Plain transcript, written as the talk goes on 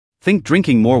Think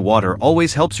drinking more water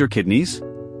always helps your kidneys?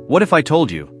 What if I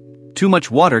told you? Too much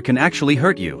water can actually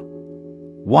hurt you.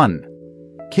 1.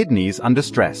 Kidneys under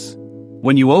stress.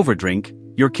 When you overdrink,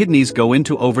 your kidneys go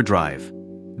into overdrive.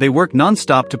 They work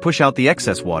non-stop to push out the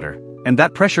excess water, and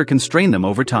that pressure can strain them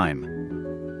over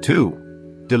time.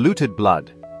 2. Diluted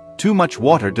blood. Too much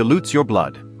water dilutes your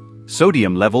blood.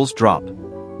 Sodium levels drop.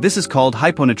 This is called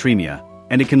hyponatremia,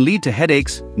 and it can lead to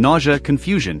headaches, nausea,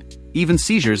 confusion, even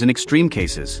seizures in extreme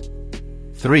cases.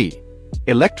 3.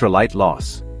 Electrolyte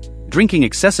loss. Drinking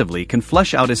excessively can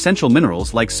flush out essential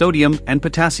minerals like sodium and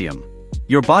potassium.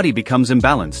 Your body becomes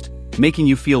imbalanced, making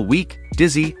you feel weak,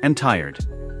 dizzy, and tired.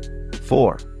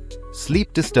 4.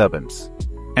 Sleep disturbance.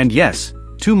 And yes,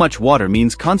 too much water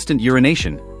means constant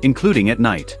urination, including at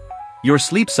night. Your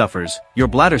sleep suffers, your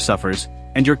bladder suffers,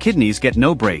 and your kidneys get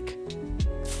no break.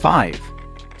 5.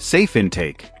 Safe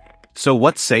intake. So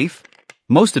what's safe?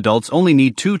 Most adults only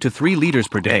need 2 to 3 liters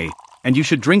per day, and you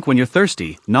should drink when you're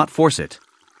thirsty, not force it.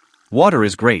 Water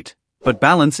is great, but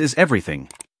balance is everything.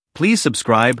 Please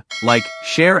subscribe, like,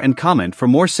 share and comment for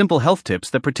more simple health tips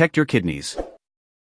that protect your kidneys.